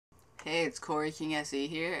Hey, it's CoryKingSe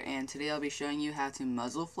here, and today I'll be showing you how to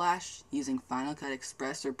muzzle flash using Final Cut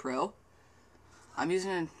Express or Pro. I'm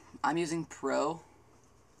using Pro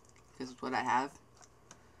because it's what I have.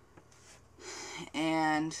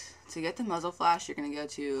 And to get the muzzle flash, you're gonna go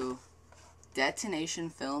to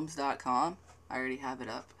detonationfilms.com. I already have it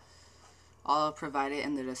up. I'll provide it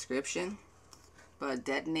in the description, but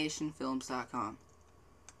detonationfilms.com.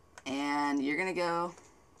 And you're gonna go.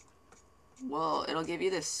 Well, it'll give you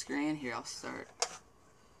this screen here. I'll start.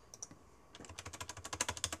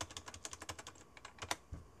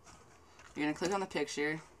 You're going to click on the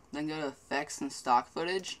picture, then go to effects and stock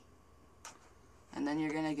footage, and then you're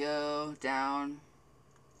going to go down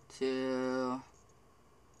to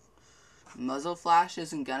muzzle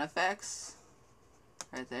flashes and gun effects,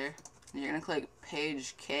 right there. And you're going to click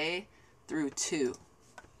page K through 2.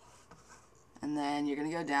 And then you're going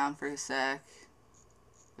to go down for a sec.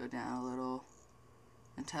 Go down a little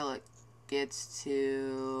until it gets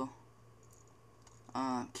to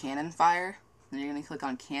cannon fire. Then you're going to click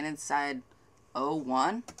on cannon side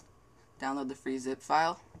 01, download the free zip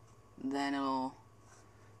file. Then it'll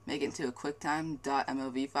make it into a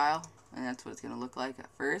quicktime.mov file, and that's what it's going to look like at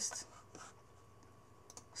first.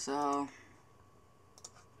 So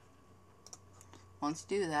once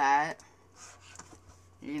you do that,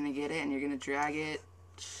 you're going to get it and you're going to drag it.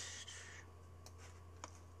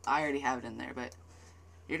 I already have it in there, but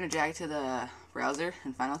you're going to drag it to the browser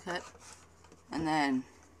in Final Cut. And then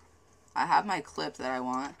I have my clip that I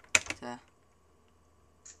want to.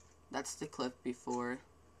 That's the clip before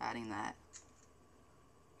adding that.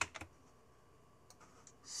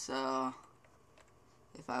 So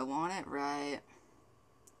if I want it right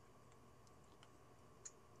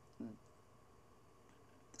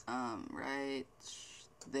right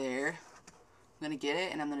there, I'm going to get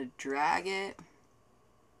it and I'm going to drag it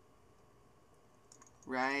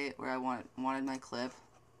right where I wanted my clip.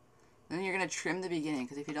 Then you're going to trim the beginning,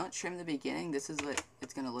 because if you don't trim the beginning, this is what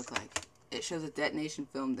it's going to look like. It shows a detonation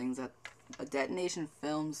film a detonation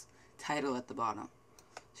film's title at the bottom.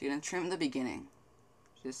 So you're going to trim the beginning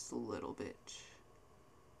just a little bit.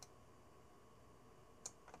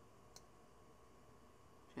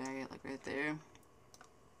 Drag it like right there.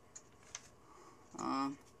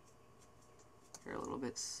 Here a little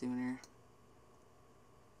bit sooner.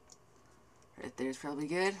 Right there is probably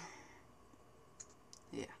good.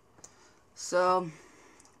 Yeah. So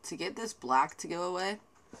to get this black to go away,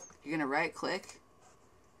 you're gonna right click,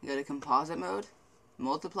 go to composite mode,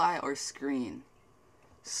 multiply or screen.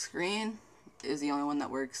 Screen is the only one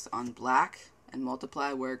that works on black, and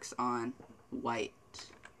multiply works on white.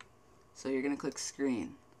 So you're gonna click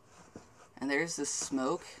screen. And there's the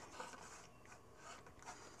smoke.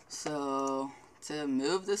 So to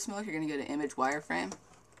move the smoke, you're gonna go to image wireframe.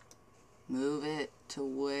 Move it to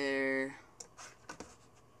where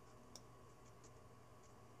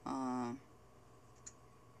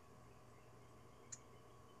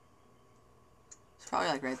it's probably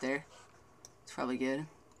like right there. It's probably good.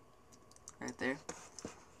 Right there.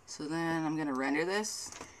 So then I'm gonna render this.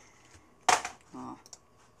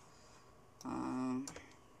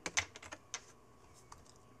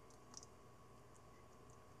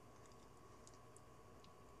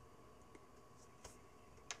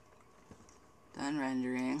 Done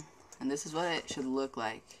rendering, and this is what it should look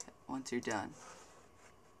like once you're done.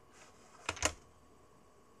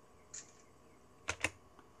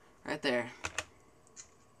 Right there.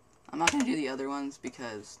 I'm not going to do the other ones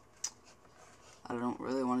because I don't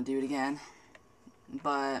really want to do it again,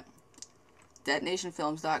 but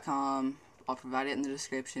detonationfilms.com, I'll provide it in the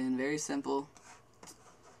description. Very simple,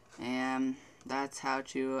 and that's how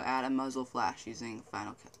to add a muzzle flash using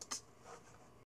Final Cut.